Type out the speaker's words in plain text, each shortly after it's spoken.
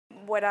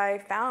what I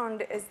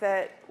found is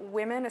that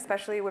women,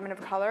 especially women of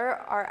color,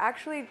 are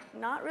actually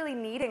not really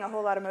needing a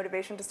whole lot of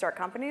motivation to start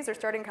companies. They're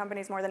starting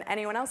companies more than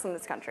anyone else in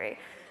this country.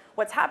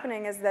 What's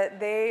happening is that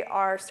they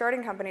are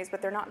starting companies,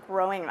 but they're not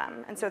growing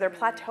them. And so they're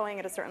plateauing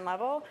at a certain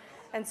level.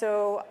 And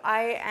so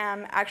I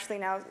am actually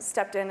now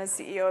stepped in as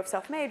CEO of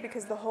Self-Made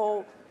because the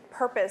whole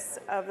purpose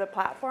of the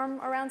platform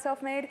around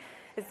Self-Made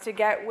is to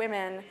get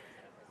women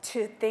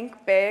to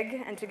think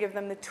big and to give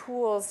them the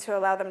tools to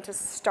allow them to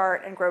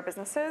start and grow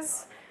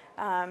businesses.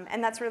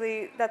 And that's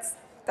really,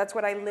 that's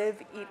what I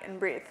live, eat, and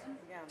breathe.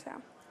 Yeah. So.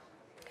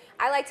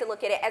 I like to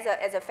look at it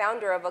as a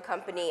founder of a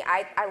company.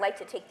 I like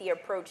to take the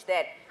approach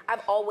that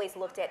I've always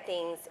looked at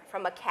things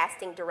from a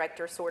casting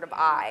director sort of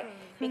eye,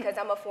 because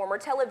I'm a former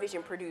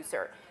television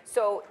producer.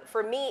 So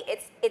for me,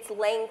 it's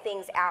laying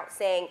things out,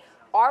 saying,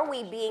 are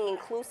we being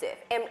inclusive?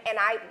 And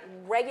I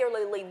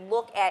regularly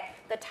look at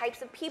the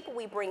types of people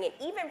we bring in,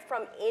 even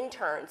from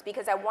interns,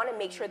 because I want to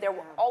make sure they're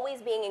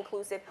always being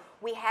inclusive.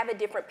 We have a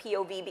different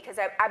POV, because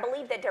I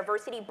believe that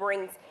diversity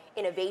brings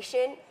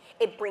innovation,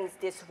 it brings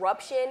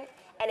disruption,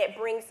 and it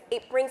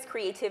brings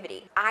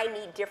creativity. I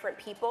need different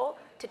people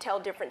to tell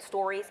different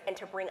stories and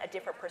to bring a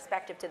different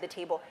perspective to the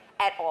table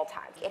at all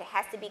times. It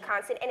has to be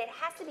constant, and it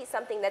has to be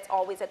something that's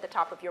always at the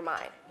top of your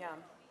mind. Yeah.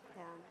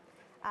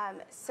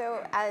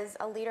 So as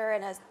a leader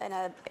in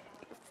a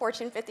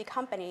Fortune 50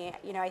 company,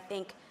 I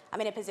think I'm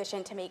in a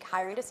position to make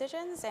hiring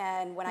decisions,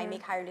 and when I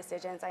make hiring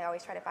decisions, I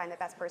always try to find the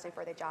best person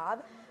for the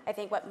job. I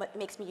think what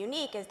makes me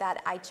unique is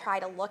that I try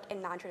to look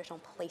in non-traditional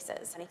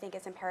places, and I think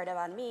it's imperative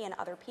on me and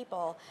other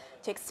people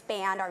to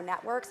expand our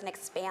networks and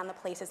expand the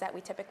places that we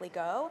typically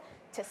go,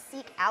 to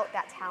seek out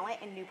that talent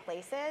in new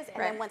places,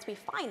 and then once we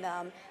find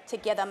them, to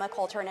give them a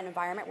culture and an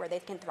environment where they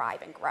can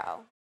thrive and grow.